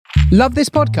Love this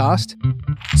podcast?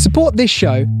 Support this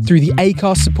show through the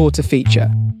Acast supporter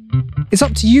feature. It's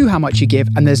up to you how much you give,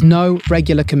 and there's no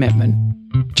regular commitment.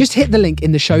 Just hit the link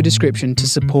in the show description to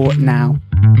support now.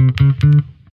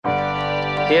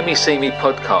 Hear Me See Me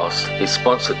podcast is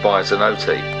sponsored by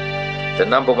Zenoti, the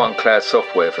 #1 cloud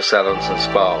software for salons and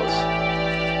spas.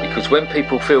 Because when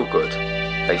people feel good,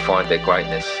 they find their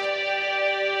greatness.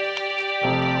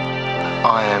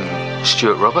 I am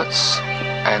Stuart Roberts,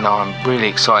 and I'm really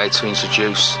excited to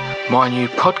introduce my new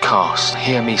podcast,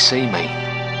 Hear Me See Me.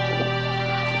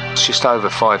 It's just over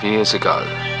 5 years ago,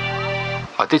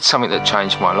 I did something that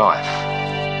changed my life.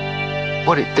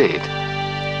 What it did,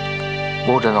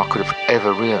 more than I could have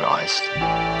ever realised,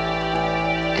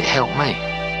 it helped me.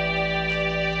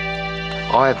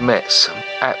 I have met some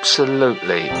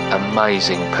absolutely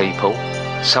amazing people.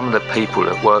 Some of the people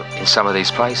that work in some of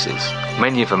these places,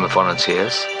 many of them are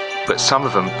volunteers, but some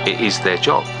of them, it is their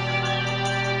job.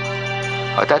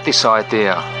 I had this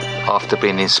idea after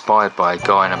being inspired by a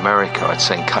guy in America I'd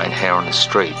seen cutting hair on the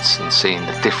streets and seeing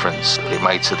the difference it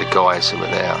made to the guys who were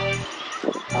there.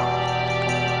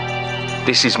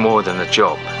 This is more than a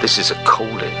job. This is a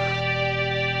calling.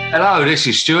 Hello, this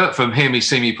is Stuart from Hear Me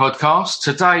See Me podcast.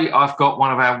 Today I've got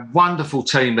one of our wonderful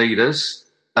team leaders.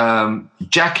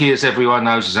 Jackie, as everyone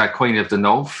knows, is our Queen of the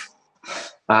North.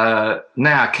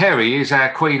 Now Kerry is our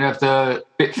Queen of the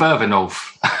bit further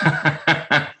north.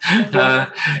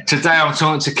 Today I'm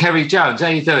talking to Kerry Jones. How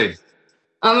are you doing?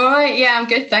 I'm all right. Yeah, I'm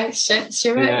good. Thanks,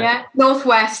 Stuart. Yeah.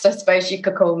 Northwest, I suppose you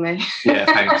could call me. Yeah,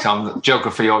 thanks.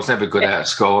 Geography, I was never good at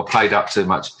school. I played up too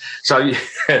much. So,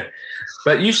 yeah.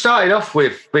 But you started off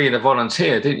with being a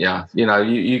volunteer, didn't you? You know,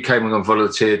 you came and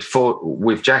volunteered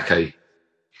with Jackie.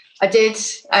 I did.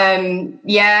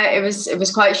 It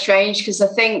was quite strange because I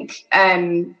think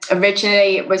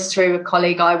originally it was through a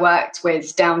colleague I worked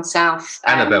with down south.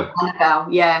 Annabelle,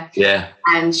 yeah. Yeah.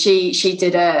 And she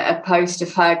did a post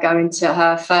of her going to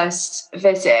her first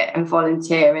visit and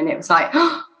volunteer, and it was like,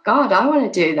 oh, God, I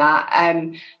want to do that.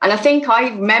 And I think I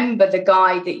remember the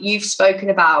guy that you've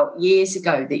spoken about years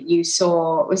ago that you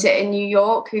saw, was it in New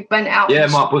York, who went out? Yeah,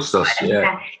 Mark Bustos,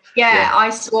 yeah. Yeah,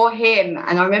 I saw him,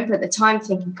 and I remember at the time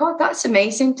thinking, God, that's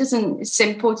amazing. It's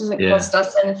simple, doesn't cost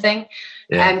us anything.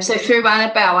 Yeah. So through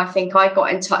Annabelle, I think I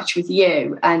got in touch with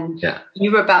you, and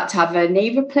you were about to have a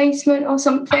knee replacement or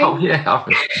something. Oh, yeah.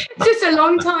 Just a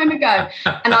long time ago.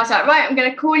 And I was like, right, I'm going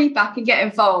to call you back and get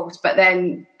involved. But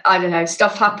then, I don't know,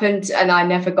 stuff happened, and I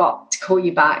never got to call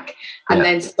you back. And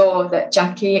then saw that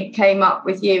Jackie came up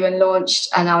with you and launched,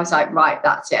 and I was like, right,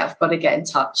 that's it. I've got to get in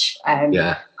touch. And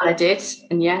I did.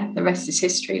 And the rest is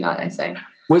history, like they say.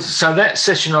 So that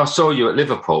session I saw you at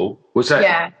Liverpool, was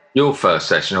that your first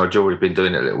session, or had you already been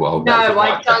doing it a little while? No,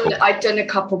 I'd done a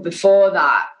couple before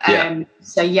that. I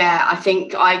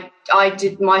think I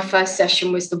did, my first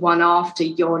session was the one after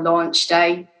your launch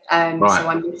day. So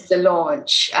I missed the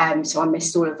launch, so I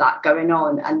missed all of that going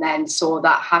on, and then saw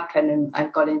that happen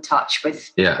and got in touch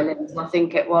with Belinda, I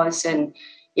think it was, and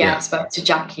I spoke to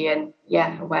Jackie, and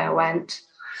away I went.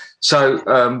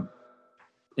 So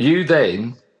you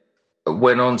then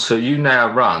went on to, you now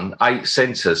run 8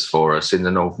 centres for us in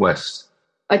the Northwest.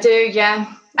 I do,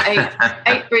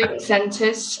 8 group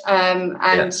centres, and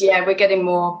we're getting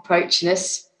more approaching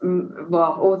us.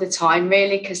 Well, all the time,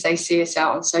 really, because they see us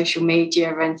out on social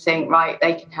media and think, right,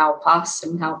 they can help us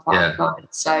and help our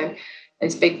clients. So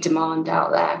there's big demand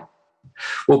out there.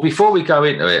 Well, before we go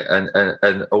into it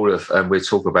and all of, and we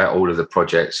talk about all of the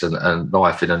projects and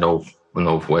life in the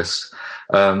Northwest,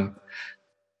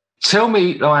 tell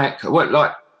me,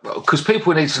 because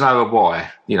people need to know why.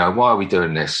 You know, why are we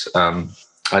doing this? And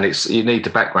you need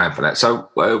the background for that. So,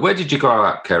 where did you grow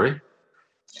up, Kerry?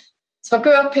 So I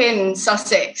grew up in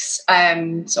Sussex,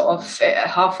 sort of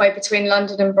halfway between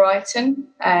London and Brighton.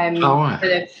 In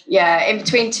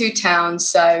between two towns.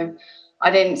 So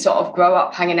I didn't sort of grow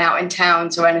up hanging out in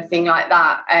towns or anything like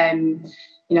that. I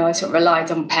sort of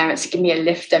relied on parents to give me a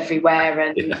lift everywhere.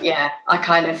 And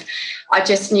I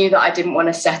just knew that I didn't want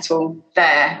to settle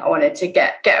there. I wanted to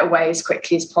get away as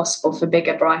quickly as possible for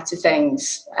bigger, brighter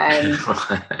things, which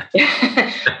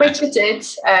I did.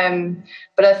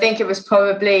 But I think it was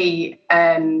probably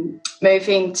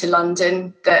moving to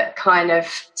London that kind of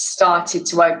started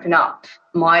to open up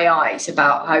my eyes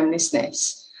about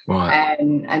homelessness. Right.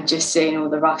 And just seeing all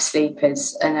the rough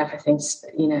sleepers and everything,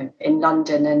 in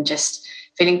London, and just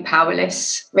feeling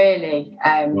powerless, really.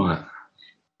 Right.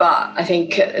 But I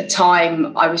think at the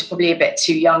time I was probably a bit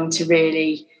too young to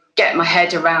really get my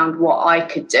head around what I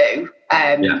could do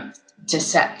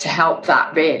to help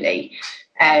that, really.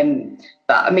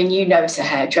 But I mean, as a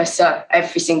hairdresser,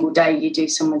 every single day you do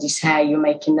somebody's hair, you're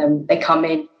making them, they come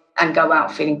in and go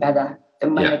out feeling better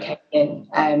than when they came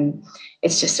in.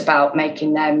 It's just about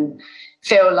making them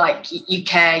feel like you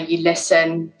care, you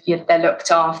listen, they're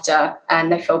looked after,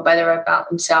 and they feel better about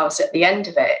themselves at the end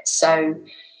of it. So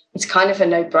it's kind of a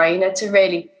no-brainer to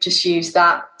really just use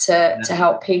that to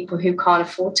help people who can't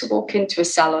afford to walk into a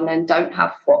salon and don't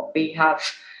have what we have.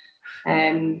 For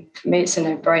me, it's a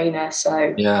no-brainer.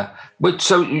 So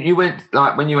so you went,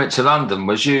 like, when you went to London,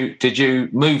 did you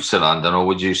move to London, or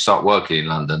would you start working in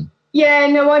London? Yeah,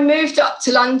 no, I moved up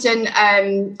to London.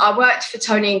 I worked for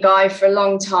Toni and Guy for a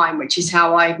long time, which is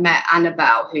how I met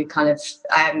Annabelle, who kind of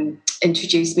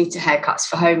introduced me to Haircuts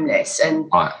for Homeless. And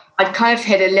I'd kind of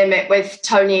hit a limit with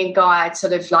Toni and Guy. I'd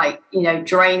sort of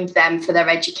drained them for their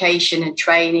education and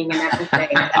training and everything.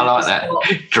 I like that.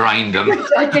 Drained them.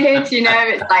 I did, it's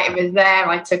like it was there,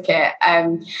 I took it.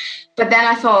 But then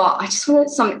I thought I just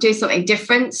wanted to do something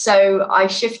different. So I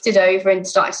shifted over and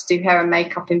started to do hair and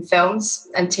makeup in films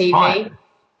and TV.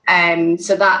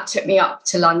 So that took me up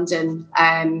to London.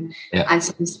 And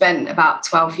so I spent about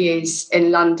 12 years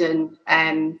in London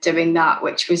doing that,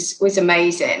 which was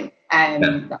amazing.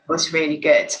 That was really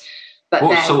good. But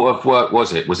what sort of work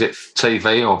was it? Was it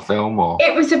TV or film? Or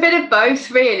it was a bit of both,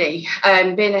 really.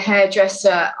 Being a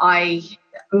hairdresser,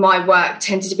 my work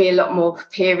tended to be a lot more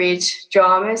period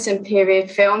dramas and period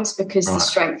films because the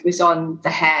strength was on the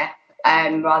hair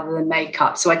rather than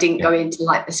makeup. So I didn't go into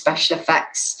like the special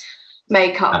effects,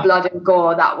 makeup, blood and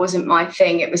gore. That wasn't my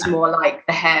thing. It was more like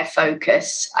the hair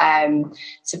focus.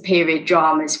 So period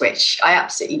dramas, which I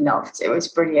absolutely loved. It was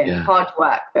brilliant. Hard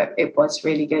work, but it was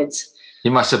really good.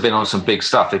 You must have been on some big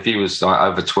stuff. If you was like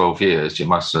over 12 years, you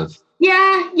must have.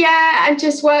 Yeah. And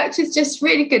just worked with just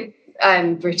really good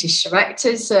British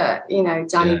directors,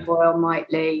 Danny Boyle, Mike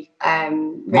Lee.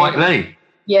 Mike Lee?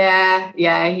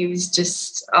 Yeah, he was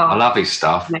just... I love his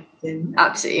stuff. Amazing,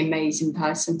 absolutely amazing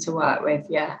person to work with,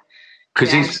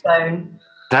 Because it's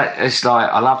like,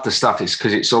 I love the stuff, it's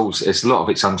because it's a lot of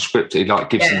it's unscripted, it like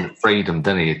gives them the freedom,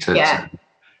 doesn't it?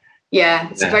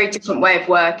 It's a very different way of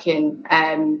working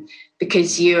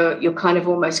because you're kind of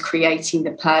almost creating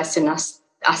the person as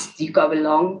you go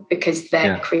along, because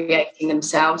they're creating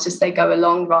themselves as they go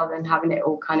along rather than having it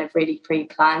all kind of really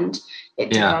pre-planned. It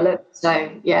developed. So,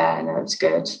 it was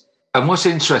good. And what's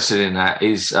interesting in that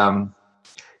is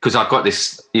because I've got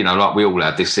this, like we all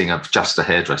have this thing of just a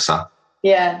hairdresser.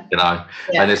 And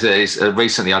there's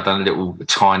recently I've done a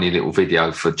tiny little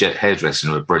video for Jet Hairdressing,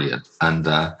 who are brilliant, and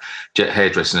Jet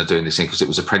Hairdressing are doing this thing because it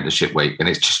was apprenticeship week, and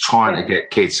it's just trying to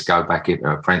get kids to go back into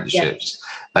apprenticeships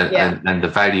and the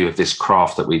value of this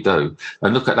craft that we do.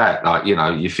 And look at that, like,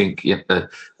 you think, I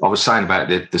was saying about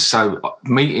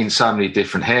meeting so many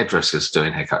different hairdressers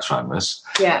doing Haircuts for Homeless,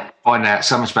 find out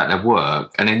so much about their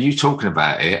work, and then you talking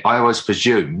about it, I always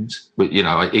presumed,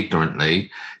 ignorantly,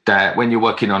 that when you're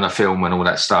working on a film and all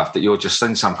that stuff, that you're just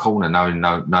in some corner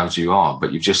knows who you are,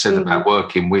 but you've just said about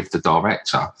working with the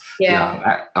director.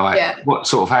 What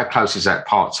sort of, how close is that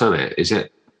part to it? Is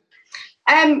it?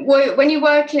 Well, when you're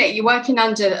working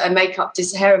under a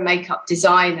hair and makeup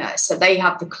designer, so they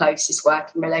have the closest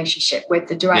working relationship with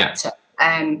the director.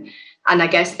 And I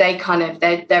guess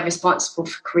they're responsible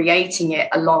for creating it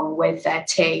along with their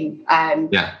team.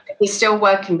 You're still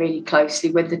working really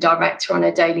closely with the director on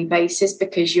a daily basis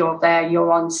because you're there,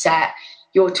 you're on set,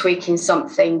 you're tweaking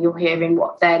something, you're hearing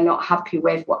what they're not happy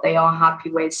with, what they are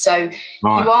happy with. So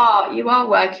you are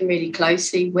working really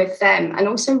closely with them and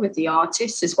also with the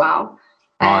artists as well.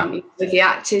 With the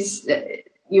actors,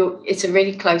 it's a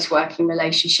really close working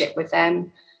relationship with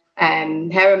them.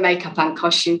 Hair and makeup and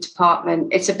costume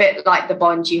department, it's a bit like the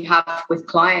bond you have with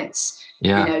clients.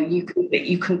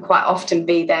 You can quite often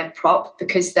be their prop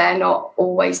because they're not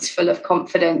always full of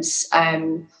confidence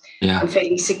and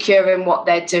feeling secure in what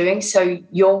they're doing. So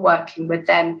you're working with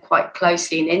them quite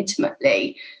closely and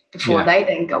intimately before they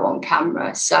then go on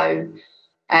camera. So,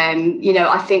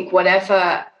 I think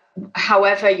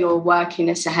however you're working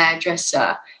as a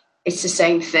hairdresser, it's the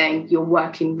same thing. You're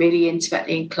working really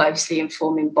intimately and closely and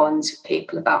forming bonds with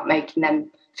people about making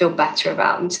them feel better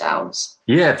about themselves.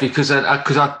 Yeah, because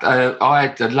I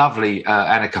had a lovely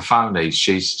Annika Foni.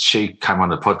 She came on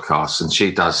the podcast and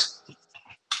she does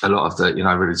a lot of the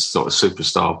really sort of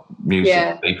superstar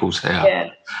music, people's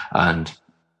hair, and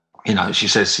she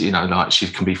says like she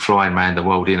can be flying around the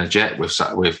world in a jet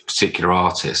with particular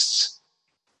artists,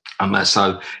 and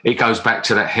so it goes back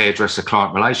to that hairdresser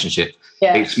client relationship.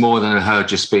 It's more than her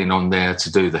just being on there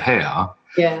to do the hair.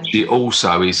 She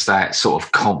also is that sort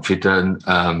of confident,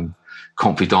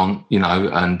 confidant,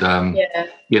 and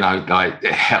like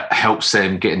it helps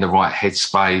them get in the right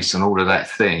headspace and all of that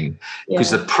thing.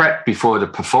 Because the prep before the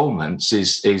performance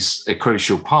is a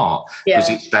crucial part, because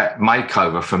it's that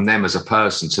makeover from them as a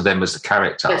person to them as the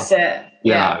character. That's it.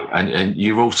 And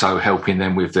you're also helping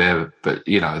them with their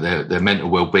mental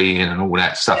well-being and all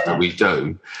that stuff that we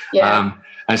do.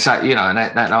 And so, and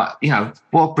that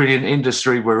what a brilliant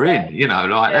industry we're in,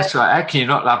 that's like, how can you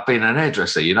not love being an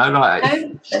hairdresser,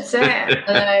 That's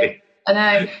it. I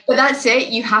know. But that's it.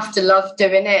 You have to love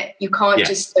doing it. You can't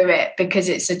just do it because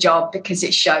it's a job, because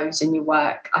it shows in your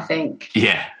work, I think.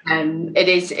 Yeah.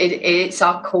 It's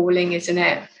our calling, isn't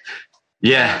it?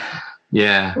 Yeah.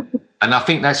 Yeah. And I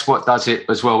think that's what does it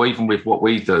as well, even with what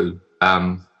we do.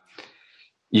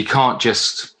 You can't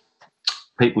just,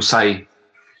 people say,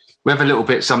 we have a little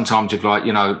bit sometimes of like,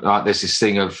 like there's this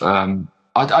thing of,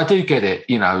 I do get it,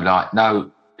 like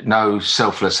no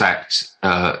selfless act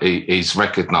is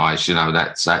recognised,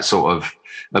 that's that sort of,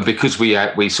 and because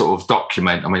we sort of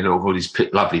document, I mean, all these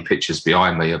lovely pictures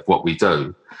behind me of what we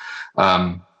do.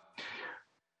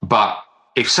 But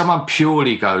if someone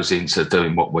purely goes into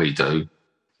doing what we do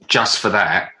just for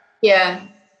that,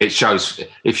 it shows.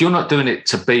 If you're not doing it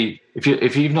to be,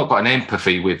 if you've not got an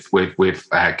empathy with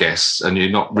our guests and you're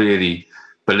not really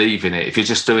believing it, if you're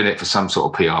just doing it for some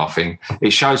sort of PR thing, it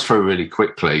shows through really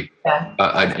quickly.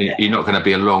 And you're not going to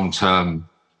be a long-term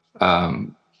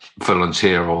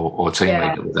volunteer or team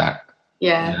leader with that.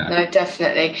 No,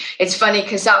 definitely. It's funny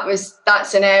because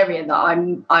that's an area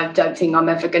that I don't think I'm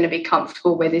ever going to be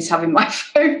comfortable with, is having my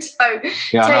photo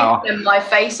taken, my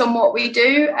face on what we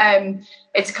do.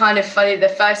 It's kind of funny. The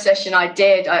first session I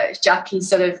did, Jackie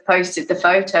sort of posted the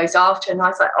photos after, and I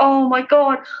was like, oh my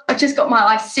God, I just got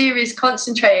my serious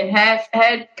concentrating hair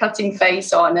cutting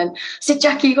face on. And I said,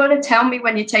 Jackie, you got to tell me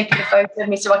when you're taking a photo of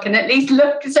me so I can at least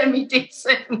look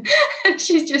semi-decent. And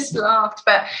she just laughed.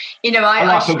 But, I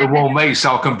like to warm me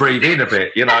so I can breathe in a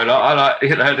bit, I like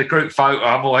the group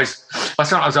photo.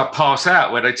 Sometimes I pass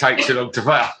out when they take too long to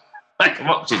vote. Like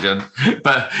oxygen,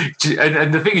 but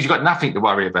and the thing is, you've got nothing to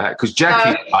worry about, because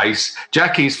Jackie's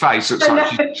face looks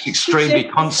like she's extremely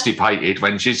constipated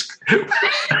when she's.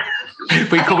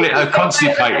 We call it a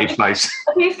constipated face.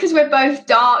 I think it's because we're both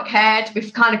dark haired.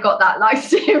 We've kind of got that like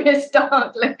serious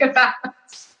dark look about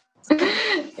us.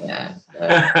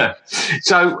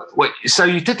 So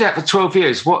you did that for 12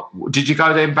 years. What did you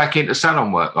go then back into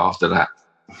salon work after that?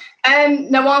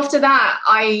 No, after that,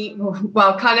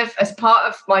 kind of as part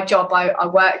of my job, I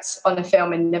worked on a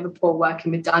film in Liverpool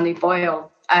working with Danny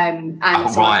Boyle. So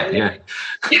I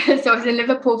was in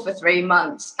Liverpool for 3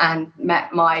 months and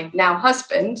met my now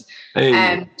husband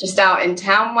just out in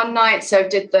town one night. So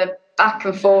did the back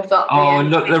and forth up. Oh,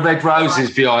 look, the red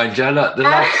roses behind you. Look, the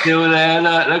light's still there.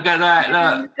 Look at that.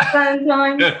 Look.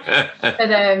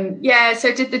 But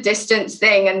so did the distance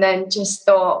thing, and then just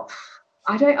thought,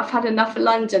 I've had enough of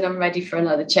London. I'm ready for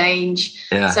another change.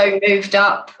 So moved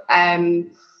up,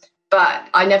 but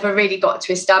I never really got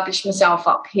to establish myself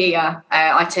up here.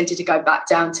 I tended to go back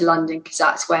down to London because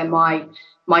that's where my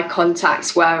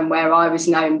contacts were and where I was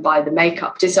known by the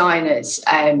makeup designers.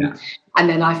 And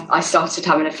then I started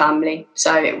having a family,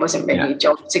 so it wasn't really a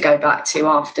job to go back to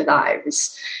after that. It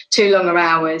was too long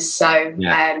hours. So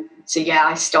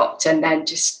I stopped and then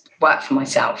just work for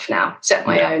myself now, set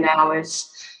my own hours.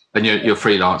 And you're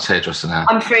freelance hairdresser now?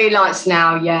 I'm freelance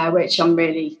now, which I'm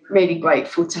really, really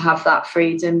grateful to have that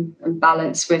freedom and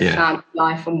balance with family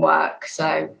life and work.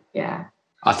 So, I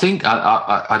think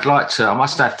I'd like to, I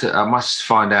must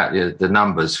find out the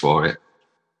numbers for it.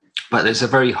 But there's a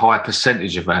very high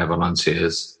percentage of our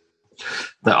volunteers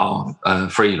that are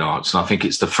freelance. And I think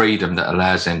it's the freedom that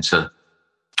allows them to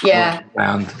work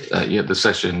around the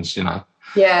sessions,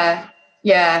 Yeah.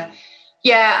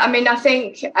 I mean, I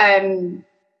think...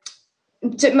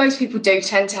 most people do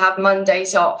tend to have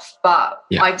Mondays off, but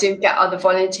I do get other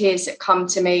volunteers that come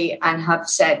to me and have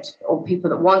said, or people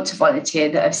that want to volunteer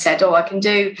that have said, I can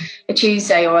do a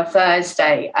Tuesday or a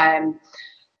Thursday.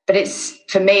 But it's,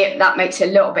 for me, that makes it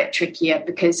a little bit trickier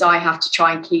because I have to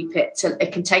try and keep it so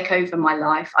it can take over my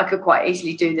life. I could quite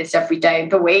easily do this every day of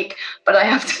the week, but I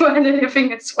have to earn a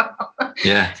living as well.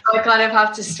 Yeah. So I kind of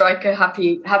have to strike a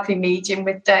happy medium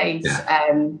with days.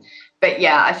 But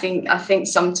I think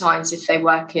sometimes if they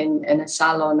work in a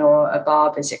salon or a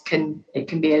barber's, it can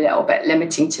be a little bit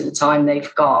limiting to the time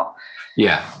they've got.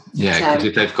 Yeah. Because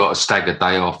if they've got a staggered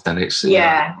day off, then it's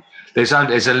there's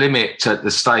a limit to the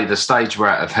stage we're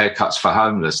at of haircuts for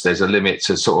homeless. There's a limit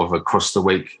to sort of across the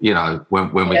week,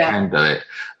 when we can do it.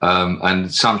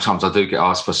 And sometimes I do get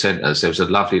asked for centres. There was a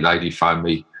lovely lady phoned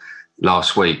me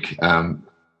last week.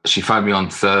 she phoned me on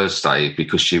Thursday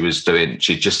because she'd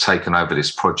just taken over this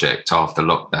project after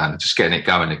lockdown, just getting it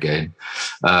going again.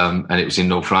 And it was in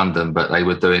North London, but they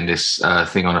were doing this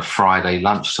thing on a Friday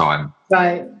lunchtime.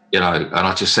 Right. You know, and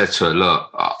I just said to her, look,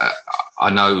 I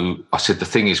know, I said, the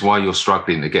thing is, while you're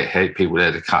struggling to get people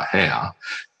there to cut hair,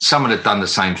 someone had done the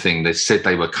same thing. They said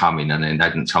they were coming and then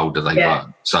hadn't told her they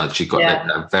weren't. So she got there at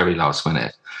the very last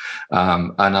minute.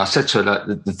 And I said to her,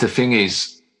 the thing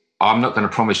is, I'm not going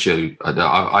to promise you.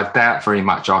 I doubt very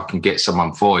much I can get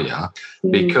someone for you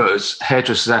because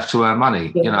hairdressers have to earn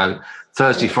money. You know,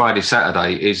 Thursday, Friday,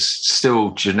 Saturday is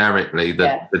still generically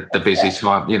the busy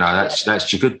time. You know,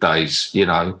 that's your good days. You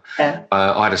know,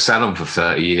 I had a salon for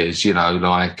 30 years. You know,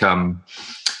 like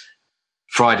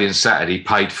Friday and Saturday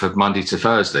paid for Monday to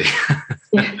Thursday.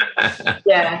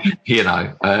 You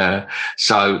know,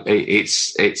 so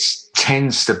it's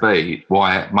tends to be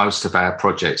why most of our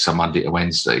projects are Monday to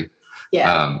Wednesday. We've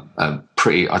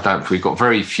got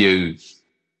very few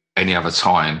any other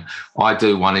time. I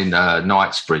do one in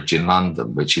Knightsbridge in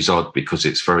London, which is odd because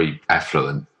it's very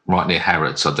affluent. Right near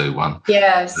Harrods, I do one.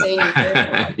 Yeah, I've seen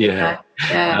it.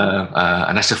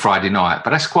 And that's a Friday night.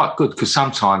 But that's quite good because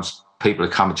sometimes people are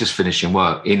coming, just finishing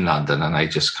work in London, and they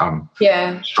just come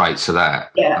straight to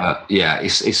that.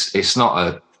 It's not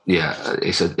a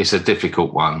it's a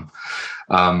difficult one.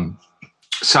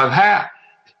 So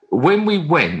when we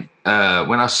went,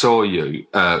 when I saw you,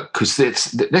 because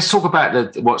let's talk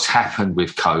about what's happened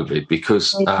with COVID,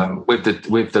 because with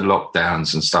the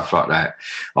lockdowns and stuff like that,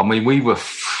 I mean, we were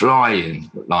flying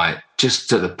like just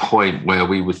to the point where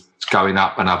we were going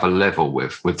up another level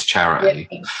with charity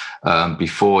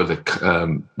before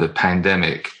the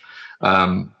pandemic,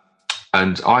 and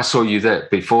I saw you there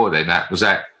before then. That was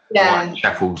at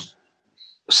Whitechapel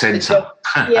Centre.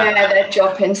 The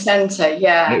drop-in centre.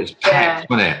 Yeah, it was packed,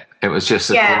 wasn't it? It was just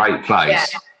a great place. Yeah.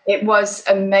 It was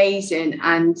amazing,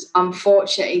 and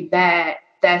unfortunately, their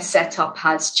setup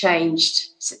has changed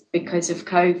because of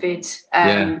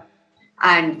COVID,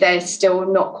 and they're still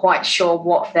not quite sure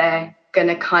what they're going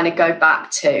to kind of go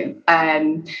back to.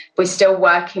 We're still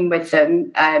working with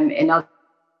them in other.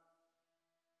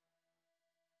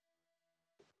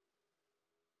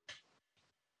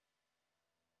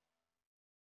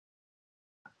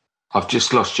 I've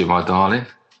just lost you, my darling.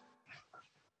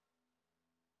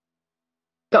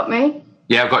 Got me?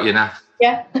 Yeah, I've got you now.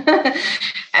 Yeah.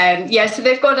 So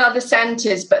they've got other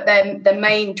centres, but then the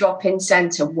main drop-in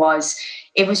centre was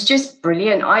just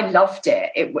brilliant. I loved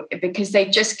it because they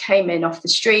just came in off the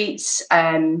streets.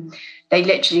 They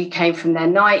literally came from their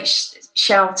night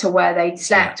shelter where they'd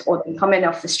slept, or they come in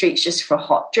off the streets just for a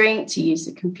hot drink, to use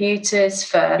the computers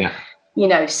for...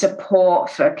 support,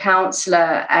 for a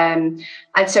counsellor. And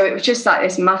so it was just like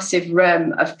this massive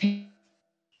room of people,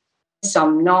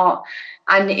 some not.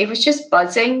 And it was just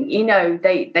buzzing,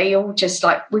 they all just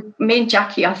like, me and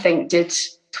Jackie, I think, did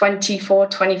 24,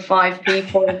 25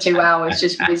 people in 2 hours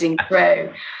just whizzing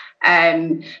through.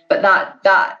 But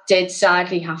that did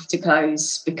sadly have to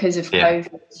close because of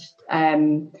COVID.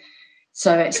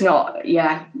 So it's not,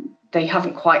 they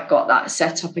haven't quite got that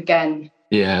set up again.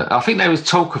 Yeah, I think there was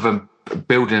talk of them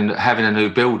having a new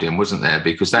building, wasn't there?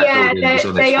 Because that building was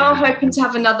on they are hoping to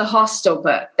have another hostel,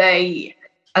 but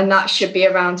that should be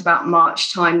around about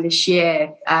March time this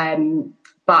year.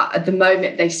 But at the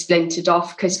moment they splintered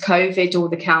off because COVID. All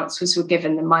the councils were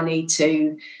given the money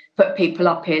to put people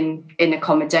up in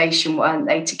accommodation, weren't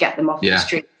they, to get them off the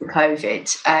street for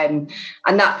COVID.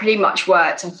 And that pretty much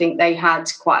worked. I think they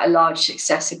had quite a large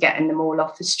success of getting them all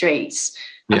off the streets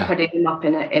and putting them up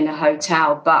in a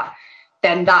hotel. But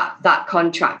then that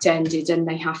contract ended and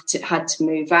they had to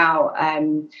move out.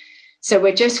 So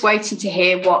we're just waiting to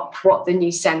hear what the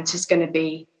new centre is going to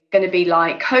be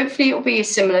like. Hopefully it'll be a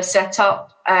similar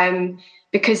setup,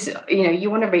 because you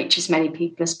want to reach as many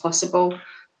people as possible.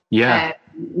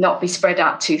 Not be spread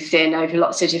out too thin over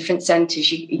lots of different centres.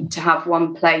 To have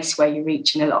one place where you're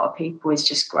reaching a lot of people is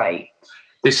just great.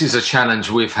 This is a challenge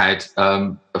we've had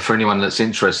for anyone that's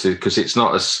interested, because it's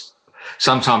not as...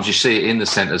 Sometimes you see it in the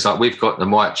centres, like we've got the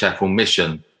Whitechapel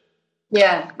Mission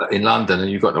in London,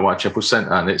 and you've got the Whitechapel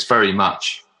Centre, and it's very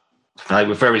much... They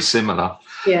were very similar.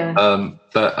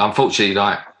 But unfortunately,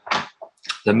 like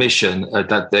the Mission,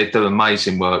 they do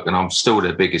amazing work, and I'm still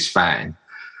their biggest fan.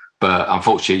 But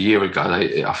unfortunately, a year ago,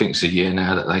 I think it's a year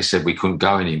now, that they said we couldn't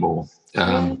go anymore.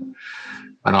 And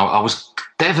I was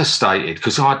devastated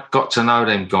because I'd got to know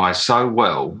them guys so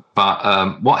well.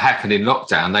 But what happened in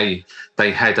lockdown,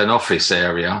 they had an office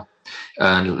area,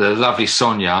 and the lovely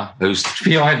Sonia, who's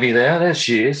behind me there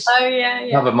she is. Oh, yeah.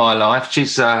 Love of my life.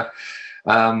 She's...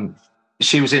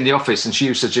 she was in the office, and she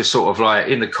used to just sort of like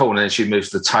in the corner, and she'd move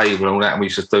to the table and all that, and we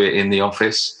used to do it in the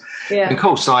office. Yeah. And of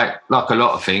course, like a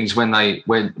lot of things, when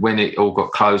it all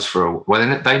got closed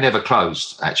they never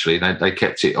closed. Actually, they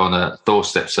kept it on a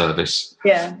doorstep service.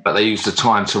 Yeah. But they used the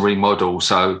time to remodel,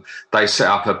 so they set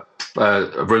up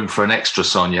a room for an extra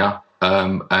Sonia.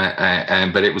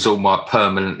 But it was all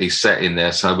permanently set in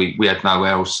there, so we had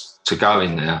nowhere else to go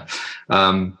in there.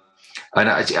 And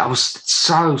I was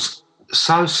so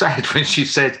sad when she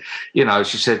said,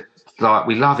 like,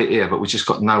 we love it here, but we just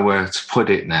got nowhere to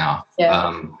put it now.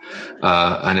 Yeah.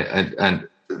 And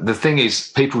the thing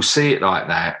is, people see it like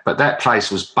that, but that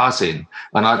place was buzzing.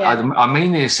 And I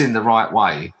mean this in the right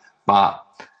way, but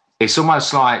it's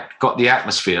almost like got the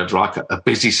atmosphere of like a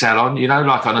busy salon,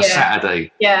 like on a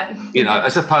Saturday. Yeah.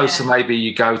 As opposed to maybe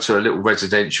you go to a little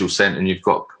residential centre and you've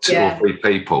got two or three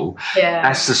people. Yeah.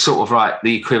 That's the sort of like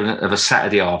the equivalent of a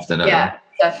Saturday afternoon. Yeah.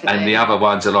 Definitely. And the other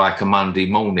ones are like a Monday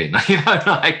morning,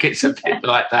 like it's a bit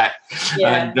like that.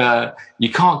 Yeah. And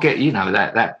you can't get,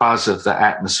 that buzz of the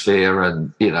atmosphere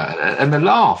and, and the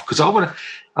laugh. Because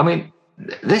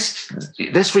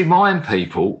let's remind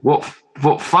people what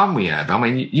fun we had. I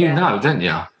mean, know, don't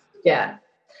you? Yeah.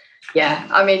 Yeah.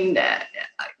 I mean,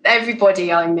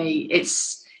 everybody I meet,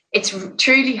 it's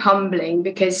truly humbling,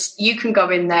 because you can go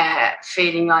in there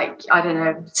feeling like, I don't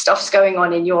know, stuff's going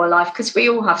on in your life, because we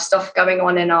all have stuff going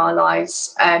on in our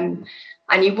lives. And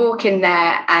you walk in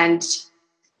there and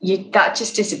that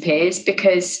just disappears,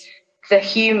 because the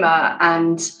humour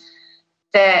and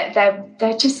their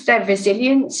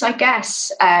resilience, I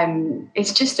guess,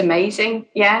 it's just amazing.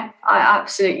 Yeah, I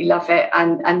absolutely love it.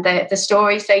 And the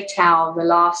stories they tell, the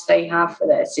laughs they have for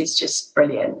this is just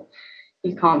brilliant.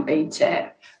 You can't beat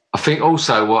it. I think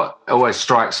also what always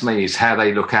strikes me is how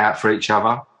they look out for each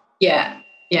other. Yeah,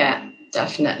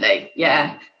 definitely.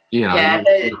 Yeah.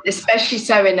 Especially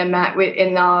so in our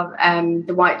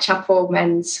the Whitechapel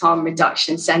Men's Harm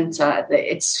Reduction Centre. I think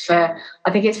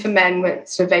it's for men with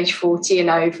sort of age 40 and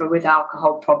over with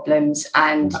alcohol problems,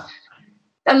 and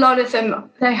a lot of them,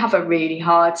 they have a really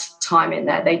hard time in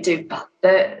there. They do, but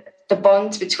the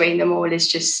bond between them all is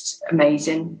just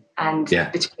amazing, and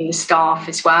between the staff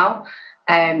as well.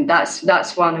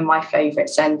 That's one of my favourite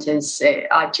centres.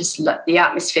 I just love the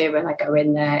atmosphere when I go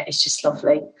in there. It's just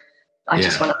lovely. I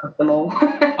just want to hug them all.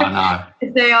 I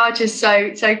know. They are just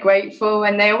so grateful,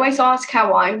 and they always ask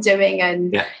how I'm doing.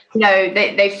 And,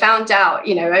 they found out,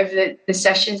 over the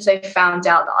sessions, they found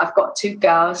out that I've got two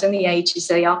girls and the ages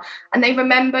they are. And they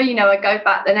remember, I go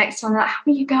back the next time, like, how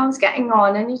are you girls getting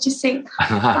on? And you just think,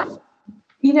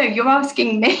 you're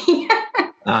asking me.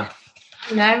 How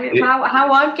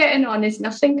I'm getting on is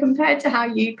nothing compared to how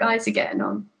you guys are getting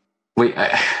on.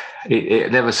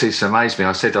 It never ceases to amaze me.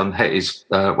 I said on Hetty's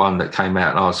one that came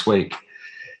out last week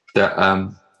that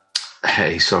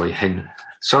Henrietta.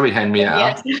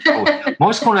 I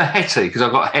always call her Hetty because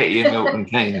I've got Hetty in Milton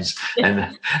Keynes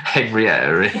and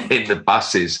Henrietta in the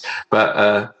buses.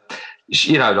 But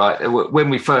like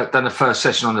when we first done the first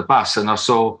session on the bus, and I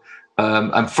saw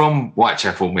and from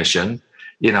Whitechapel Mission,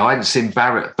 I hadn't seen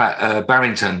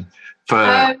Barrington for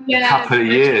a couple of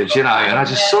years, and I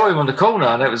just saw him on the corner,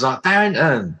 and it was like,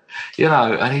 Barrington,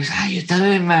 and he's, how you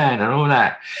doing, man, and all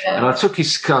that. Yeah. And I took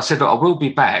his car, I said, look, I will be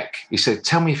back. He said,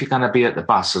 tell me if you're going to be at the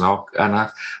bus, and I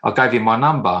gave him my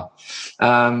number.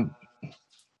 And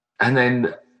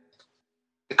then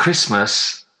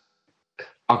Christmas,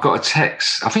 I got a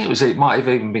text. I think it might have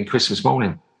even been Christmas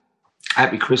morning.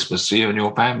 Happy Christmas to you and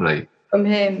your family. From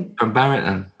him. From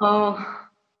Barrington. Oh.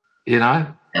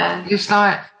 Yeah. It's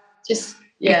like,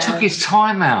 he took his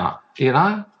time out,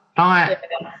 how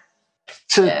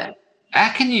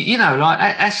can you,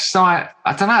 that's like,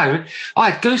 I don't know, I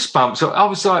had goosebumps. I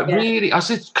was like, really, I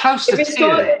said, close to tears.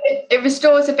 It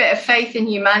restores a bit of faith in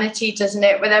humanity, doesn't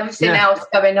it? With everything else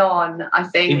going on, I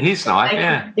think. In his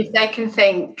life, if they can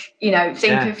think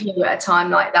of you at a time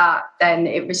like that, then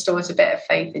it restores a bit of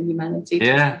faith in humanity.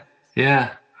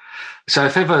 Yeah. So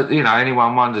if ever,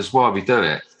 anyone wonders why we do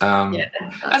it, and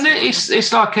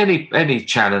it's like any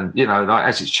challenge, like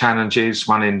as it's challenges,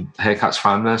 running Haircuts for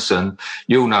Homeless, and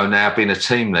you'll know now, being a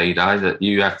team leader, that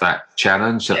you have that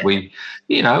challenge that we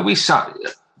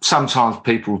sometimes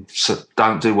people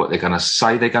don't do what they're going to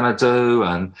say they're going to do,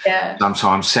 and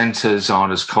sometimes centres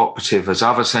aren't as cooperative as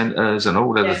other centres, and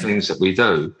all of the things that we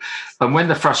do. And when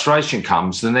the frustration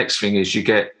comes, the next thing is you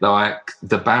get like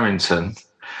the Barrington.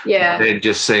 Then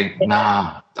just think,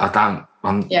 nah, I don't.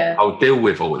 I'll deal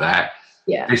with all that.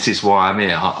 Yeah. This is why I'm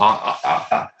here.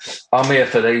 I'm here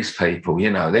for these people.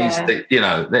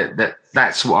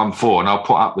 That's what I'm for, and I'll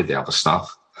put up with the other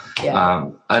stuff. Yeah.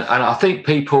 And I think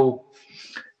people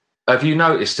have you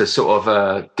noticed a sort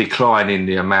of decline in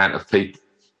the amount of people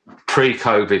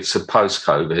pre-COVID to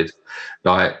post-COVID,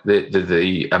 like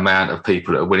the amount of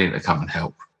people that are willing to come and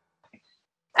help?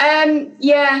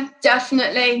 Yeah,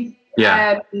 definitely.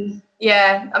 Yeah.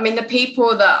 I mean, the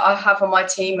people that I have on my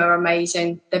team are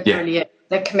amazing. They're brilliant.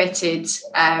 They're committed.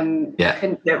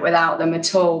 Couldn't do it without them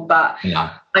at all. But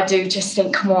I do just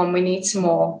think, come on, we need some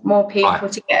more people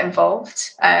to get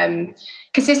involved.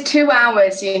 Because it's 2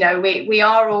 hours, you know, we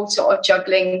are all sort of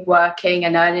juggling, working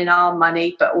and earning our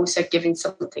money, but also giving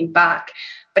something back.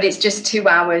 But it's just 2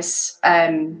 hours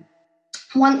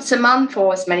once a month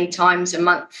or as many times a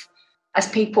month as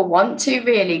people want to,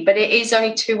 really. But it is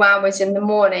only 2 hours in the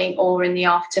morning or in the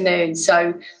afternoon.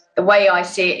 So the way I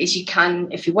see it is you can,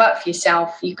 if you work for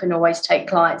yourself, you can always take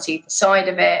clients either side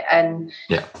of it. And,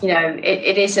 you know,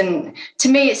 it isn't, to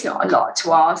me, it's not a lot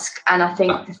to ask. And I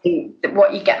think that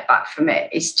what you get back from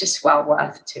it is just well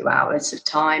worth the 2 hours of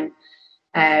time.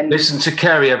 Listen to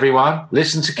Kerry, everyone.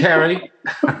 Listen to Kerry.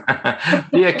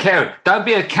 Be a Kerry. Don't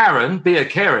be a Karen, be a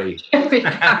Kerry.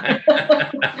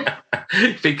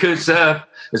 Because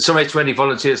there's so many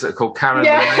volunteers that are called Karen.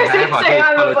 I do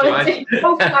apologise.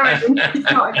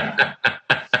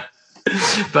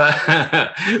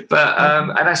 But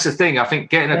and that's the thing. I think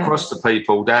getting across to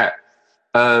people that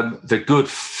the good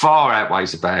far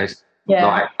outweighs the bad,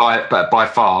 by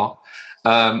far.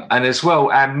 And as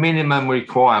well, our minimum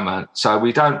requirement. So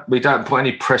we don't put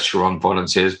any pressure on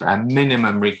volunteers, but our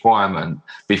minimum requirement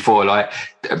before, like,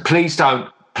 please don't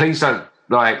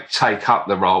like take up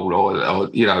the role or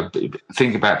you know,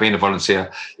 think about being a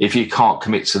volunteer if you can't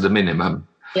commit to the minimum.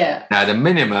 Yeah. Now the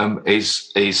minimum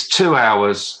is 2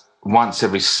 hours once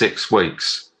every 6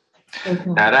 weeks.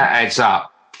 Mm-hmm. Now that adds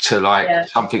up to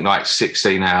something like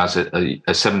 16 hours,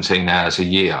 17 hours a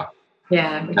year.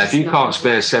 Yeah. Now, if you can't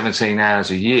spare 17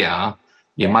 hours a year,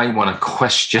 you may want to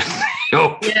question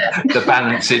the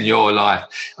balance in your life.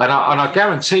 And I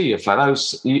guarantee you,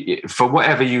 fellows, for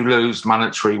whatever you lose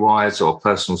monetary-wise or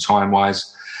personal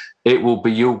time-wise,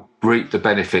 you'll reap the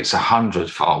benefits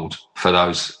 100-fold for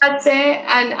those. That's it.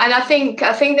 And I think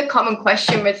the common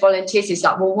question with volunteers is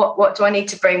like, well, what do I need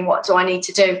to bring? What do I need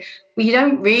to do? Well, you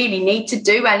don't really need to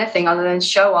do anything other than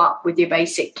show up with your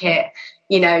basic kit.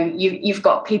 You know, you've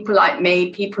got people like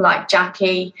me, people like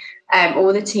Jackie,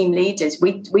 all the team leaders.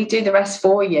 We do the rest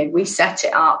for you. We set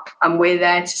it up and we're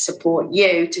there to support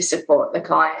you, to support the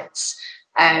clients.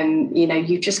 You know,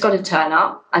 you've just got to turn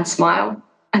up and smile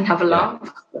and have a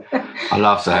laugh. I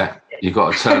love that. You've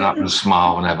got to turn up and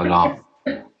smile and have a laugh.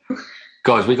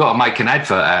 Guys, we've got to make an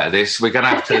advert out of this. We're going to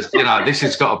have to, you know, this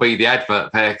has got to be the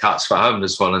advert for haircuts for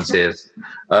homeless volunteers.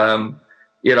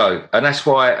 You know, and that's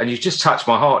why, and you just touched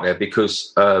my heart there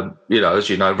because, you know, as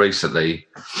you know, recently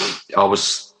I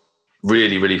was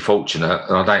really, really fortunate,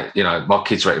 and I don't, you know, my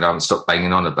kids reckon I haven't stopped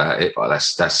banging on about it, but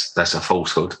that's a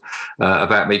falsehood,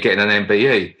 about me getting an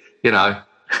MBE. You know,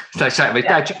 they say to me,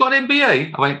 Dad, you got an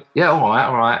MBE? I went, yeah, all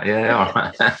right, yeah, all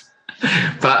right.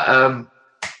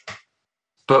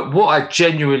 But what I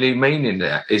genuinely mean in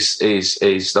there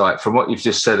is like, from what you've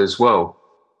just said as well,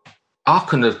 I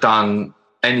couldn't have done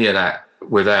any of that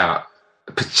without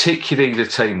particularly the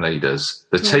team leaders.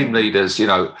 The team leaders, you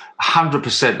know,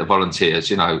 100% the volunteers,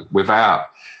 you know, without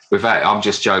I'm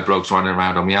just Joe Bloggs running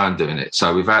around on my own doing it.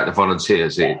 So without the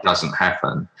volunteers, it doesn't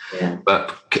happen. Yeah.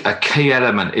 But a key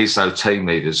element is those team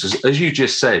leaders. As you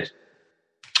just said,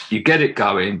 you get it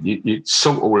going, you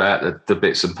sort all out the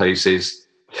bits and pieces.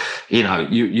 You know,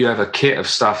 you have a kit of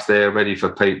stuff there ready for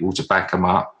people to back them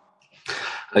up.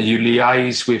 You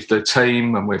liaise with the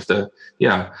team and with the, you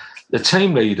know, the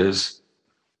team leaders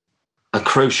are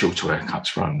crucial to Haircuts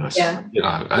for Homeless, you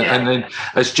know. And then,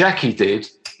 as Jackie did,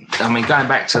 I mean, going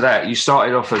back to that, you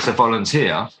started off as a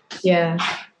volunteer. Yeah.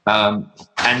 And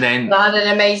then I had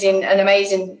an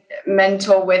amazing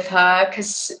mentor with her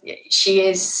because she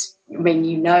is, I mean,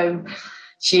 you know,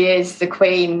 she is the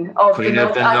queen of the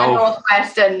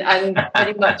Northwest and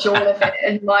pretty much all of it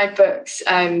in my books.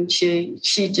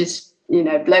 She just, you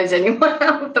know, blows anyone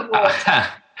out of the water.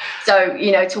 So,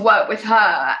 you know, to work with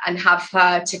her and have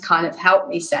her to kind of help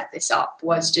me set this up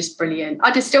was just brilliant. I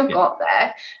just still got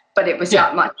there, but it was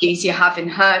that much easier having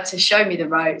her to show me the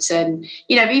ropes. And,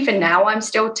 you know, even now I'm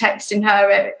still texting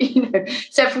her, you know,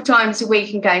 several times a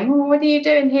week and going, oh, what are you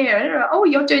doing here? Oh,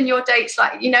 you're doing your dates.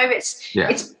 Like, you know,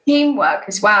 it's teamwork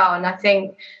as well. And I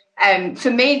think for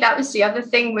me, that was the other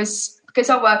thing was because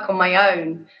I work on my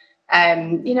own.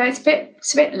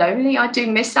 It's a bit lonely. I do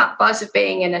miss that buzz of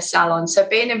being in a salon. So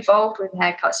being involved with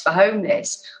Haircuts for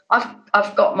Homeless,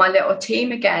 I've got my little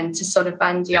team again to sort of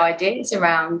bandy ideas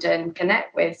around and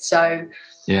connect with. So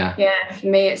for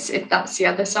me, that's the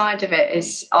other side of it,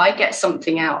 is I get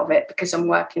something out of it because I'm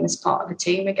working as part of a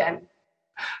team again.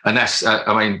 And that's,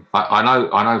 I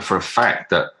know for a fact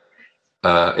that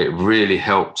it really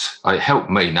helped. It helped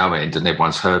me, no end, and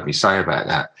everyone's heard me say about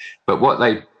that. But what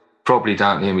they probably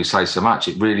don't hear me say so much,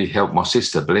 it really helped my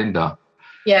sister, Belinda.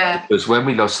 Yeah. Because when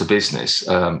we lost the business,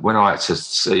 when I had to,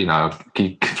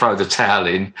 throw the towel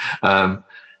in, I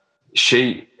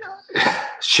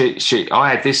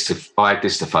had this to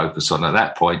focus on. At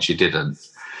that point, she didn't.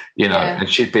 And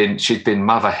she'd been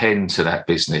mother hen to that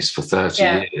business for 30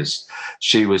 years.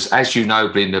 She was, as you know,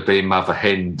 Belinda, being mother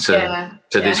hen to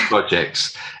this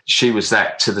project. She was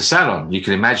that to the salon. You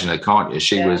can imagine her, can't you?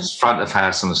 She was front of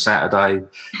house on a Saturday.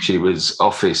 She was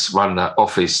run the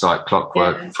office like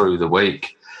clockwork through the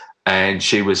week. And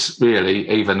she was really,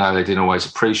 even though they didn't always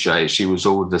appreciate it, she was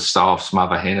all the staff's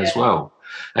mother hen as well.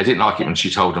 They didn't like it when she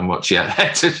told them what she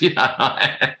had to,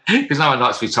 because no one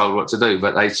likes to be told what to do.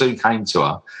 But they soon came to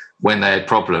her when they had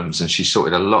problems, and she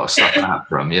sorted a lot of stuff out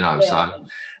for them, So,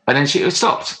 and then it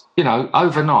stopped,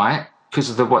 overnight, because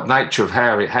of the nature of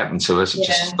how it happened to us. It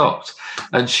just stopped,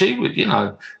 and she would,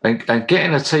 and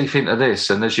getting her teeth into this,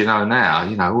 and as you know now,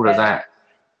 all of that.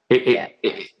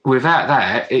 Without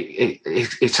that,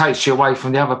 it takes you away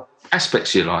from the other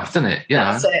aspects of your life, doesn't it?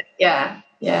 That's it. Yeah.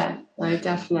 No,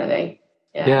 definitely.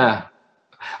 Yeah.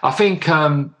 I think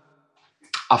I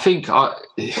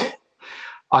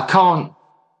can't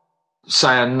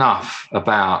say enough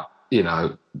about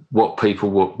what people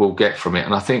will get from it,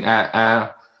 and I think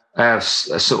our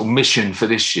sort of mission for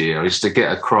this year is to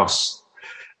get across.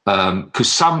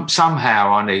 Because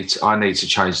somehow I need to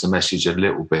change the message a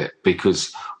little bit,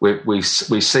 because we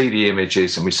see the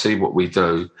images and we see what we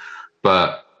do,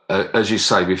 but as you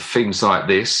say, with things like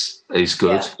this is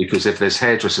good, because if there's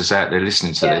hairdressers out there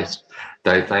listening to this,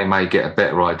 they may get a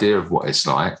better idea of what it's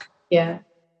like. Yeah,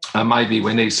 and maybe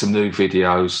we need some new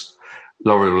videos.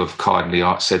 L'Oreal have kindly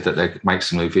said that they make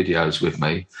some new videos with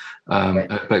me,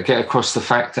 but get across the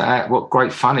fact that what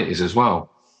great fun it is as well.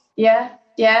 Yeah,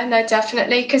 no,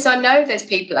 definitely, because I know there's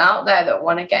people out there that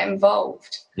want to get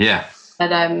involved. Yeah.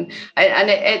 And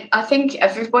I think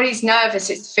everybody's nervous.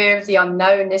 It's the fear of the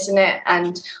unknown, isn't it?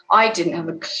 And I didn't have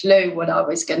a clue what I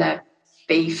was going to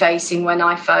be facing when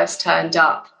I first turned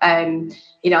up.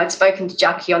 I'd spoken to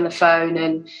Jackie on the phone,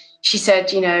 and she said,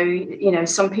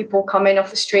 some people come in off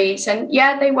the streets and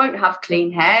they won't have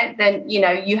clean hair. Then,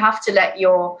 you have to let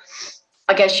your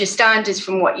standards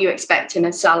from what you expect in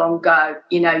a salon go.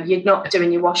 You're not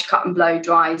doing your wash, cut and blow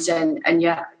dries and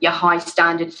your high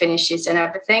standard finishes and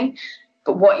everything.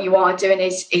 But what you are doing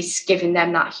is giving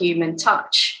them that human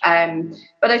touch.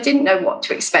 But I didn't know what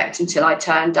to expect until I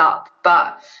turned up.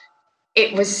 But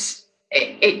it just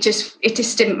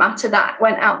didn't matter. That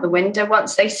went out the window.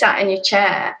 Once they sat in your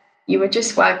chair, you were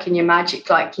just working your magic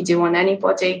like you do on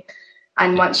anybody.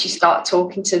 And once you start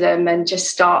talking to them and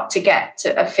just start to get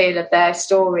a feel of their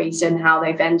stories and how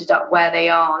they've ended up where they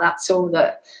are, that's all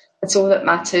that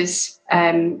matters.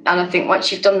 And I think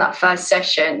once you've done that first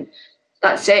session,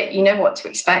 that's it. You know what to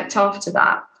expect after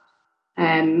that.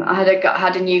 I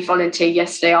had a new volunteer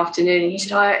yesterday afternoon, and he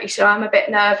said, I'm a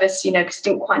bit nervous, because I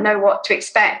didn't quite know what to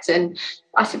expect. And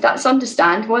I said, that's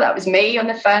understandable. That was me on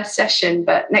the first session,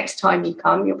 but next time you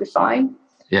come, you'll be fine.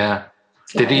 Yeah.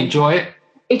 Did he enjoy it?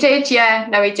 He did, yeah.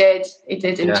 No, he did. He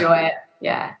did enjoy it.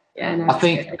 Yeah. No, I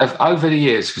think over the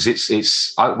years, because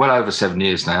it's well over 7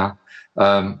 years now,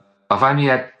 I've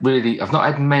not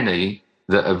had many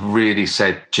that have really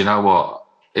said, do you know what?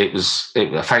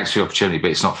 Thanks for the opportunity,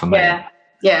 but it's not for me.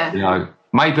 Yeah.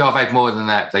 Maybe I've had more than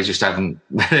that. They just haven't.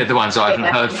 They're the ones I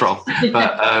haven't heard from.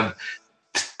 But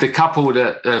the couple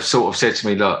that have sort of said to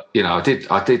me, look, I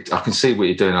can see what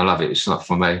you're doing. I love it. It's not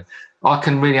for me. I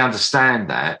can really understand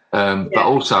that. But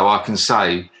also I can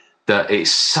say that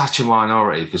it's such a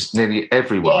minority, because nearly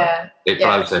everyone, it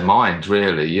blows their mind,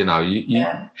 really. You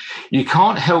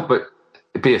can't help but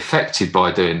be affected by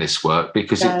doing this work,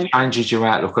 because it changes your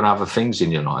outlook on other things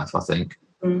in your life, I think.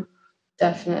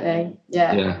 Definitely.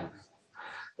 Yeah.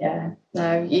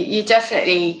 No, you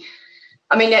definitely,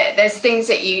 there's things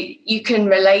that you can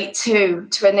relate to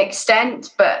an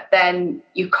extent, but then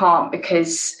you can't,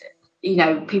 because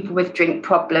people with drink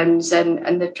problems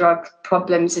and the drug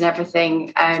problems and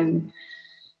everything.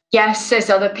 Yes, there's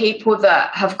other people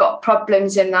that have got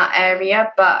problems in that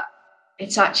area, but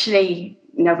it's actually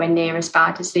nowhere near as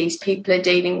bad as these people are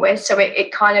dealing with. So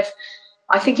it kind of,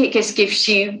 I think it just gives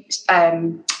you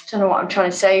don't know what I'm trying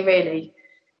to say, really.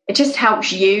 It just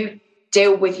helps you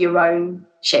deal with your own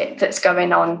shit that's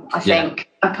going on, I think,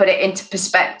 and put it into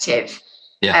perspective.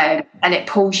 Yeah. And it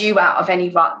pulls you out of any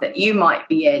rut that you might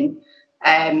be in,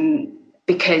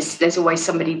 because there's always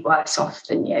somebody worse off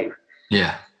than you.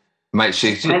 Yeah. Makes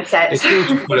you, it fills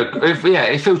you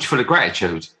full of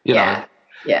gratitude, you know.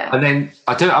 Yeah. And then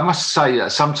I must say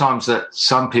that sometimes that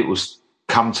some people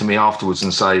come to me afterwards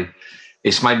and say,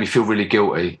 it's made me feel really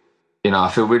guilty. You know, I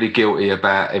feel really guilty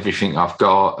about everything I've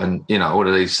got and, you know, all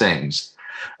of these things.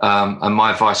 And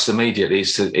my advice immediately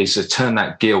is to turn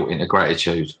that guilt into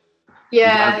gratitude.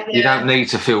 Yeah. You don't need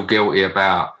to feel guilty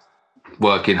about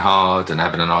working hard and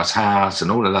having a nice house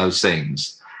and all of those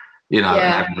things, you know,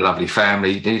 and having a lovely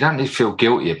family. You don't need to feel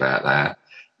guilty about that.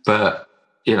 But,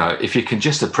 you know, if you can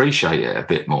just appreciate it a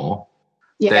bit more,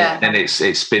 then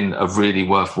it's been a really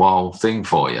worthwhile thing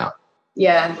for you.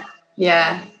 Yeah.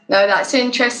 No, that's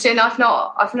interesting. I've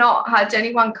not had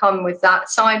anyone come with that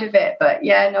side of it, but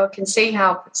I can see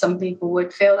how some people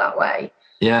would feel that way.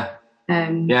 Yeah. I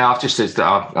mean,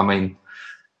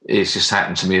 it's just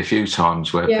happened to me a few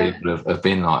times where people have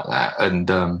been like that.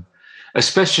 And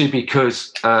especially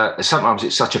because sometimes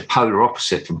it's such a polar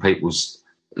opposite from people's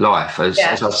life. As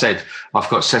I said, I've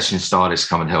got session stylists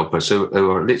come and help us who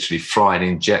are literally flying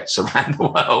in jets around the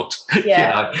world, you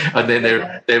know, and then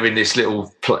they're in this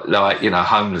little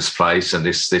homeless place, and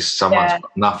this someone's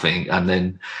got nothing, and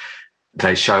then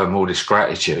they show them all this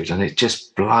gratitude, and it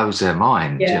just blows their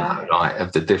mind, you know, like,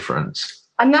 of the difference.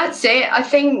 And that's it. I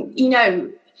think, you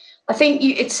know,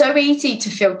 it's so easy to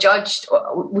feel judged.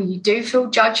 Well, you do feel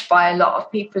judged by a lot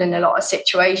of people in a lot of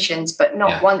situations, but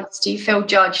not once do you feel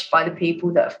judged by the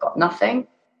people that have got nothing.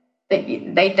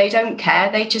 They don't care.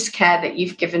 They just care that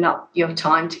you've given up your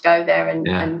time to go there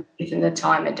and given the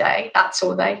time of day. That's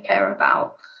all they care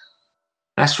about.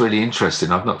 That's really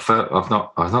interesting. I've not thought of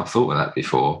that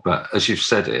before, but as you've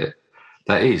said it,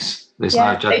 that is. There's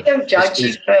no judgment. They don't judge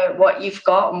you for what you've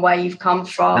got and where you've come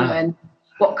from and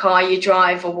what car you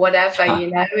drive or whatever,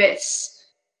 you know.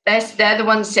 They're the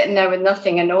ones sitting there with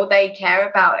nothing, and all they care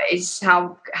about is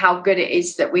how good it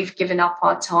is that we've given up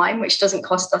our time, which doesn't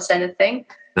cost us anything.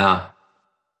 No.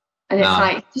 And it's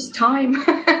like, just time.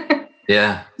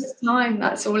 Yeah. Just time,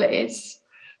 that's all it is.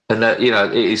 And that, you know,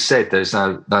 it is said there's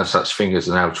no such thing as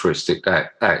an altruistic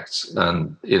act,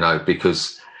 and, you know,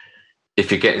 because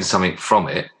if you're getting something from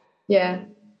it, you're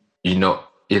not,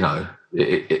 you know,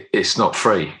 it's not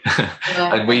free.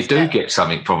 And we do get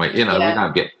something from it, you know. We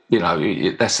don't get, you know,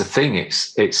 that's the thing.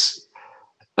 It's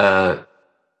how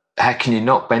can you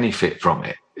not benefit from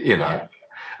it, you know?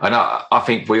 And I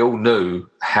think we all knew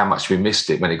how much we missed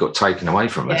it when it got taken away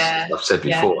from us. As I've said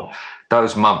before,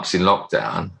 those months in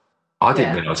lockdown, I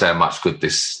didn't realise how much good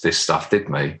this stuff did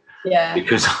me. Yeah.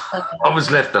 Because I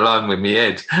was left alone with my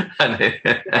head. And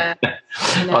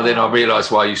then I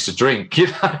realised why I used to drink, you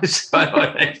know.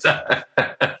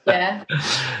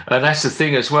 And that's the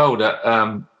thing as well,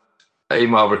 that in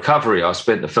my recovery, I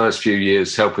spent the first few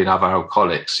years helping other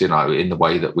alcoholics, you know, in the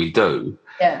way that we do.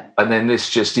 Yeah. And then this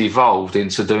just evolved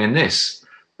into doing this.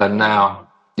 And now,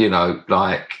 you know,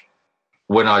 like,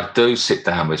 when I do sit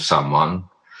down with someone,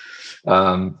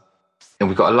 and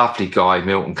we've got a lovely guy,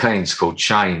 Milton Keynes, called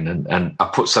Shane, and I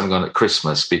put something on at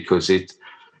Christmas because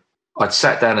I'd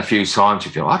sat down a few times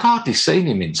with him. I'd hardly seen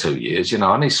him in 2 years, you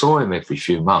know. I only saw him every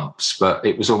few months, but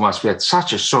it was almost, we had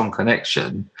such a strong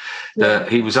connection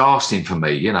that he was asking for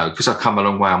me, you know, because I come a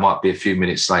long way, I might be a few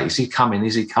minutes late. Is he coming? And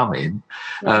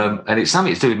it's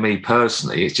nothing to do with me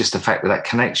personally. It's just the fact that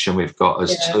connection we've got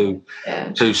as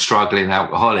two struggling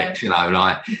alcoholics, you know,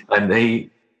 like,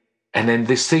 and then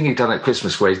this thing he'd done at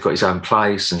Christmas where he's got his own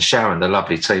place, and Sharon, the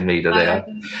lovely team leader there,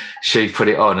 she put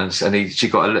it on, and she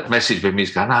got a message with me.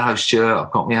 He's going, "Hello, Stuart,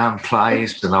 I've got my own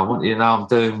place, and I want you to know I'm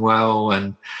doing well."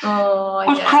 And I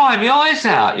was crying my eyes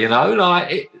out, you know,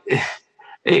 like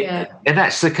and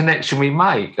that's the connection we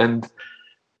make. And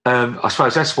I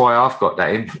suppose that's why I've got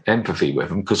that empathy with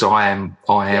them, because I am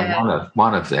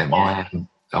one of them. Yeah.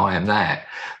 I am that.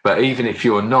 But even if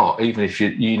you're not, even if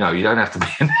you know, you don't have to be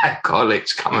an alcoholic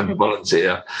to come and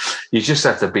volunteer. You just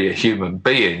have to be a human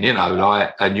being, you know,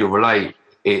 like, and you'll relate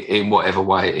in whatever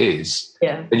way it is.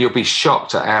 Yeah. And you'll be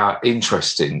shocked at how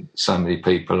interesting so many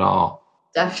people are.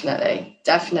 Definitely.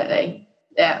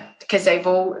 Yeah, because they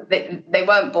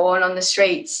weren't born on the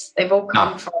streets. They've all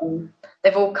come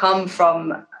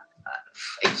from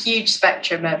a huge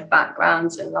spectrum of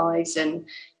backgrounds and lives and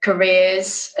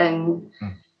careers and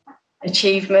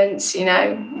achievements, you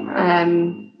know,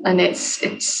 and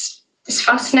it's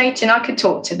fascinating. I could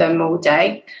talk to them all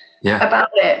day. about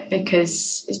it,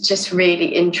 because it's just really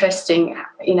interesting,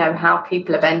 how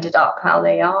people have ended up how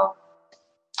they are.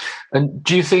 And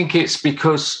do you think it's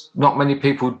because not many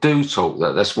people do talk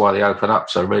that's why they open up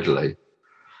so readily?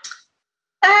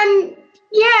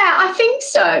 Yeah, I think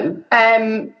so.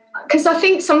 Because I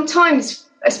think sometimes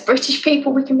as British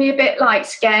people, we can be a bit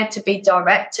scared to be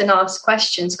direct and ask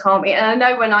questions, can't we? And I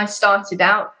know when I started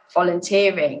out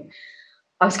volunteering,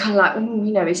 I was kind of like,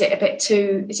 is it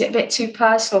a bit too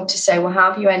personal to say, well,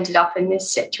 how have you ended up in this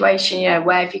situation?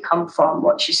 Where have you come from?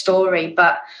 What's your story?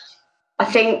 But I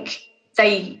think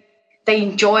they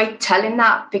enjoy telling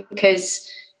that because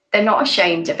they're not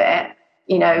ashamed of it.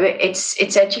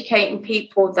 It's educating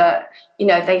people that, they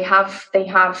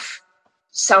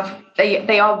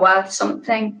are worth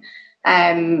something,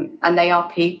 and they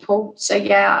are people. So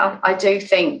yeah, I do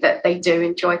think that they do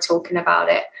enjoy talking about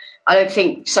it. I don't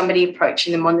think somebody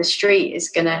approaching them on the street is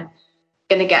gonna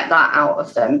get that out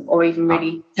of them, or even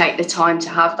really take the time to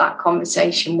have that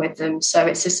conversation with them. So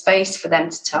it's a space for them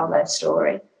to tell their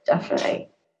story, definitely.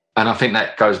 And I think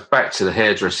that goes back to the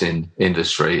hairdressing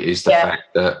industry, is the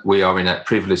fact that we are in that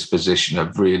privileged position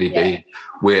of really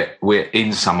we're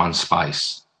in someone's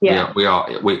space. Yeah,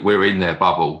 we're in their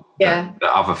bubble. Yeah,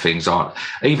 that other things aren't.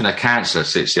 Even a counsellor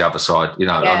sits the other side,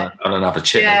 on another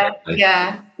chair.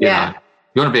 Yeah.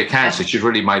 If you want to be a counsellor, you should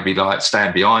really maybe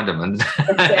stand behind them and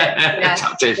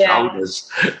touch their shoulders,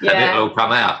 and it'll all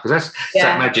come out. Because that's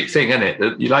that magic thing, isn't it?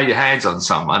 That you lay your hands on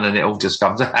someone and it all just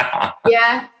comes out.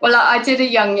 Yeah. Well, I did a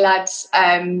young lad's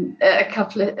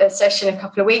a session a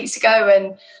couple of weeks ago,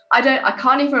 and I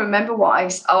can't even remember what I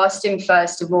asked him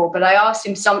first of all, but I asked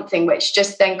him something which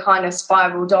just then kind of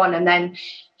spiraled on, and then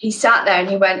he sat there and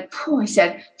he went, he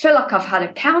said, I feel like I've had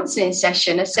a counselling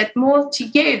session. I said, more to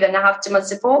you than I have to my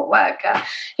support worker.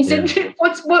 He said,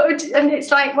 and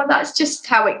it's like, well, that's just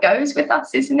how it goes with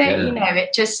us, isn't it? Yeah.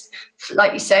 It just,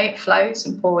 like you say, it flows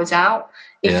and pours out.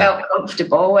 He felt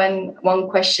comfortable, and one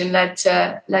question led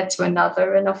to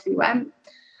another, and off he went.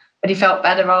 But he felt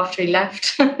better after he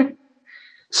left.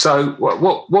 So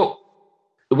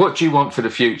what do you want for the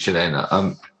future then,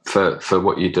 for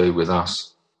what you do with us?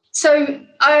 So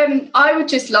I would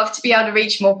just love to be able to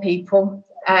reach more people.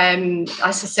 As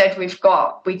I said, we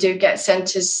do get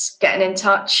centres getting in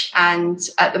touch, and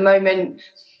at the moment,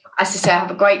 as I say, I have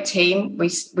a great team.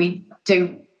 We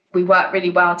work really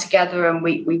well together, and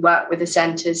we work with the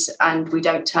centres, and we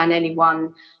don't turn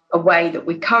anyone away that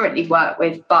we currently work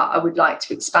with. But I would like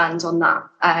to expand on that,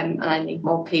 and I need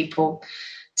more people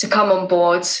to come on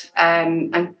board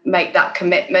and make that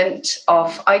commitment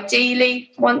of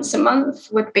ideally once a month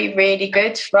would be really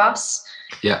good for us.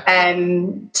 Yeah.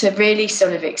 To really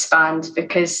sort of expand,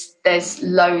 because there's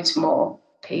loads more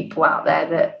people out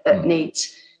there that need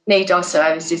our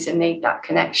services and need that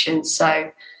connection.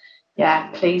 So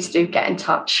yeah, please do get in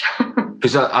touch.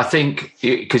 Because I think,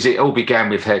 because it all began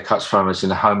with haircuts from us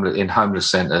in homeless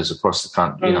centres across the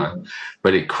country,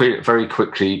 but it very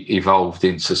quickly evolved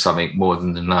into something more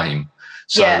than the name.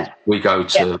 So we go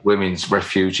to women's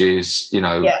refuges,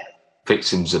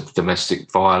 victims of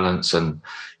domestic violence, and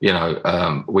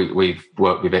we've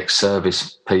worked with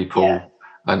ex-service people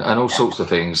and all sorts of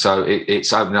things. So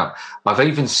it's opened up. I've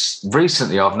even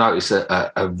recently noticed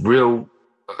a real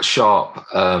sharp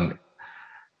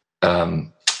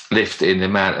lift in the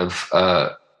amount of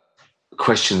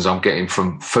questions I'm getting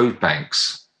from food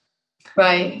banks.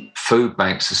 Right. Food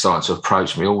banks are starting to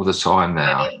approach me all the time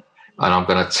now, and I'm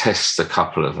going to test a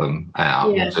couple of them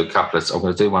out. Yeah. I'm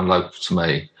going to do one local to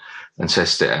me and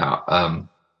test it out.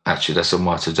 Actually, that's on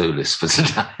my to-do list for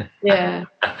today. Yeah.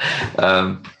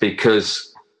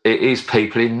 Because it is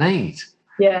people in need.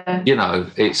 Yeah.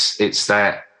 It's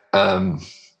that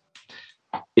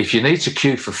if you need to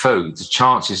queue for food, the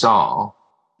chances are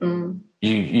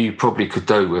you probably could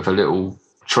do with a little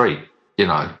treat,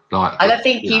 And I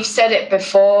think you've said it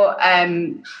before.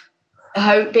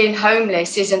 Being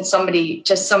homeless isn't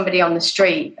just somebody on the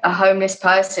street. A homeless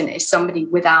person is somebody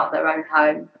without their own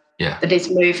home. Yeah. That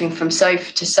is moving from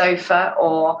sofa to sofa,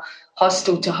 or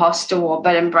hostel to hostel, or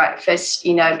bed and breakfast.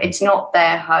 It's not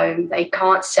their home. They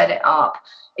can't set it up.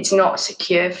 It's not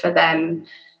secure for them.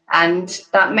 And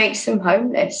that makes them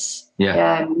homeless.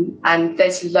 Yeah. And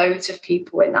there's loads of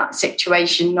people in that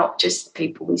situation, not just the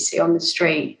people we see on the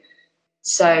street.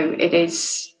 So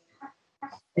it's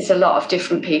a lot of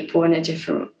different people in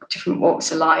different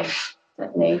walks of life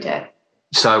that need it.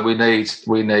 So we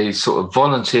need sort of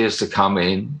volunteers to come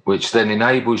in, which then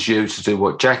enables you to do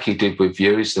what Jackie did with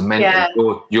you, is to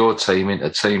mentor your team into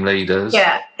team leaders.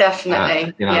 Yeah,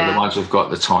 definitely. The ones who've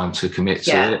got the time to commit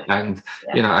to it, and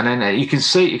and then you can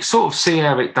sort of see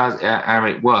how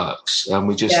it works, and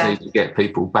we just need to get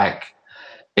people back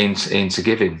into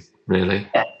giving, really.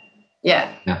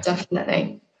 Yeah,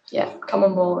 definitely. Yeah, come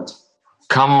on board.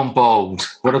 Come on board.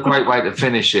 What a great way to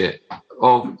finish it.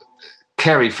 Oh,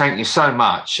 Kerry, thank you so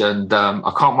much, and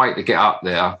I can't wait to get up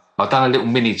there. I've done a little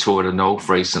mini tour of the North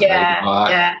recently.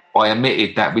 I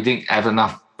admitted that we didn't have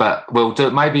enough, but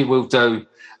maybe we'll do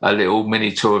a little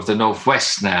mini tour of the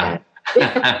Northwest now.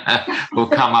 We'll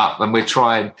come up and we're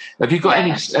trying. Have you got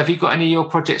any of your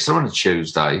projects that are on a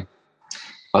Tuesday?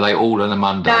 Are they all on a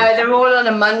Monday? No, they're all on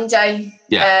a Monday.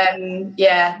 Yeah.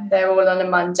 They're all on a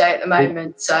Monday at the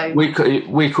moment. So we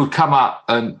could come up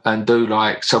and do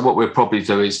what we'll probably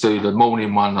do is do the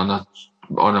morning one on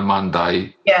a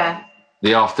Monday. Yeah.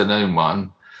 The afternoon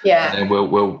one. Yeah. And then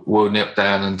we'll nip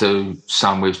down and do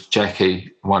some with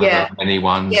Jackie, one of the many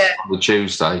ones on the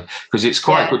Tuesday, because it's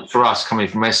quite good for us coming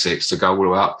from Essex to go all the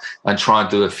way up and try and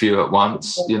do a few at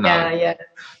once. I'll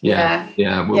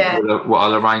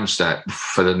arrange that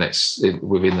for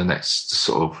within the next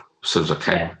sort of soon as I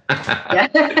can.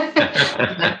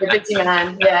 You're a busy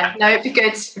man. Yeah, no, it'd be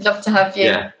good. We'd love to have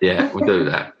you. Yeah, we'll do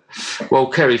that. Well,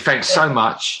 Kerry, thanks so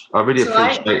much. I really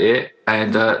appreciate it.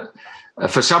 And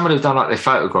for someone who's done their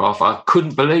photograph, I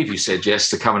couldn't believe you said yes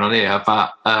to coming on here,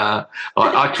 but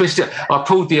I twisted. I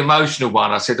pulled the emotional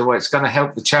one. I said, "Oh, it's going to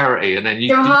help the charity," and then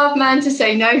you're a hard man to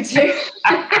say no to.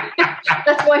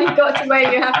 That's why you got to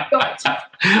where you have got to.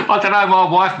 I don't know.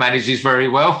 My wife manages very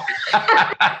well.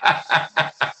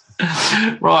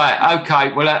 Right.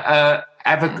 Okay. Well,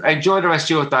 enjoy the rest of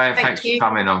your day, and thanks for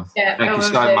coming on. Yeah, Thank you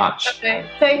so much. Okay.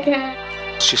 Take care.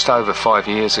 It's just over 5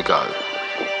 years ago.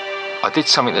 I did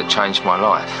something that changed my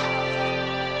life.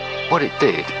 What it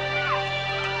did,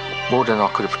 more than I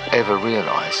could have ever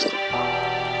realised,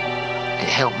 it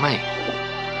helped me.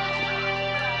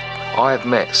 I have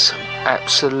met some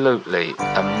absolutely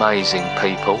amazing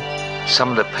people, some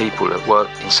of the people that work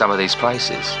in some of these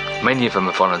places. Many of them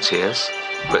are volunteers,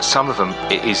 but some of them,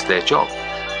 it is their job.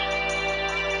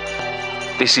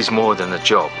 This is more than a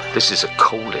job, this is a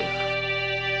calling.